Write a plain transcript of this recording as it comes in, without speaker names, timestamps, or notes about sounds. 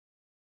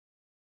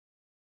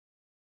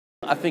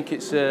I think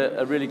it's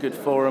a really good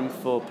forum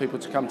for people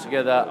to come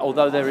together,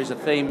 although there is a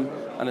theme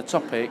and a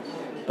topic,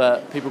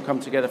 but people come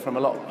together from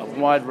a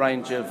wide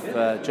range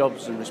of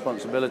jobs and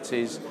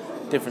responsibilities,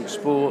 different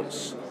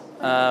sports,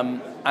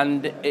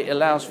 and it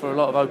allows for a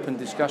lot of open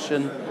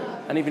discussion.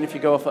 And even if you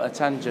go off at a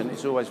tangent,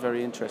 it's always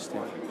very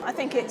interesting. I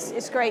think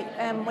it's great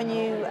when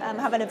you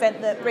have an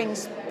event that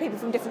brings people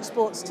from different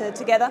sports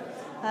together,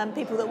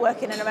 people that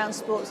work in and around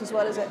sports as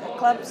well as at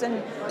clubs.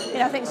 And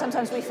I think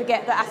sometimes we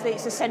forget that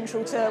athletes are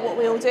central to what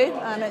we all do.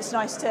 It's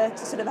nice to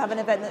sort of have an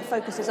event that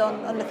focuses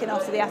on looking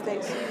after the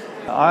athletes.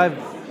 I've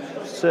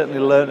certainly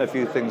learned a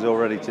few things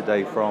already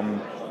today from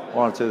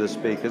one or two of the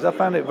speakers. I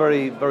found it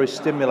very, very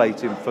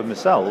stimulating for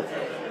myself,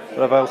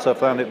 but I've also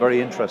found it very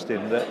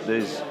interesting that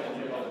the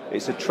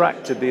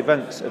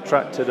event's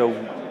attracted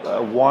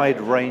a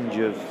wide range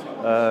of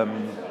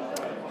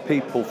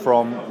people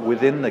from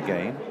within the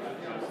game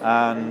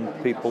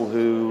and people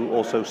who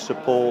also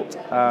support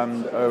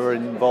and are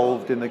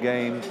involved in the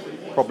game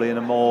probably in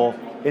a more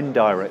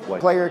indirect way.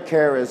 Player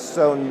care is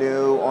so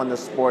new on the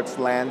sports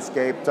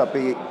landscape,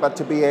 but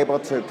to be able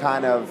to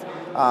kind of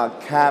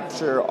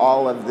capture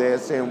all of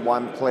this in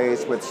one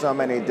place with so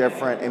many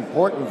different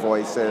important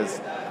voices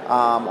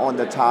on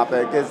the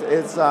topic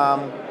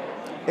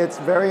it's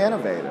very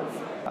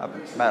innovative.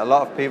 I've met a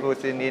lot of people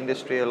within the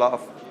industry, a lot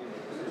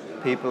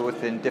of people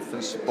within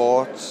different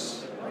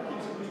sports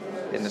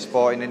in the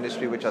sporting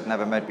industry which I'd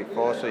never met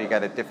before, so you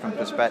get a different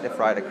perspective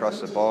right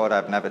across the board.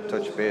 I've never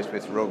touched base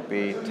with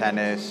rugby,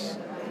 tennis,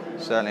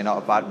 certainly not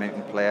a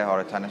badminton player or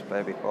a tennis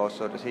player before,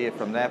 so to hear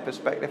from their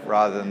perspective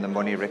rather than the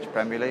money-rich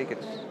Premier League,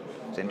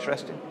 it's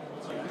interesting.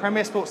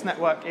 Premier Sports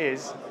Network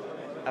is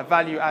a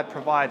value-add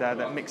provider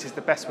that mixes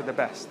the best with the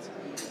best.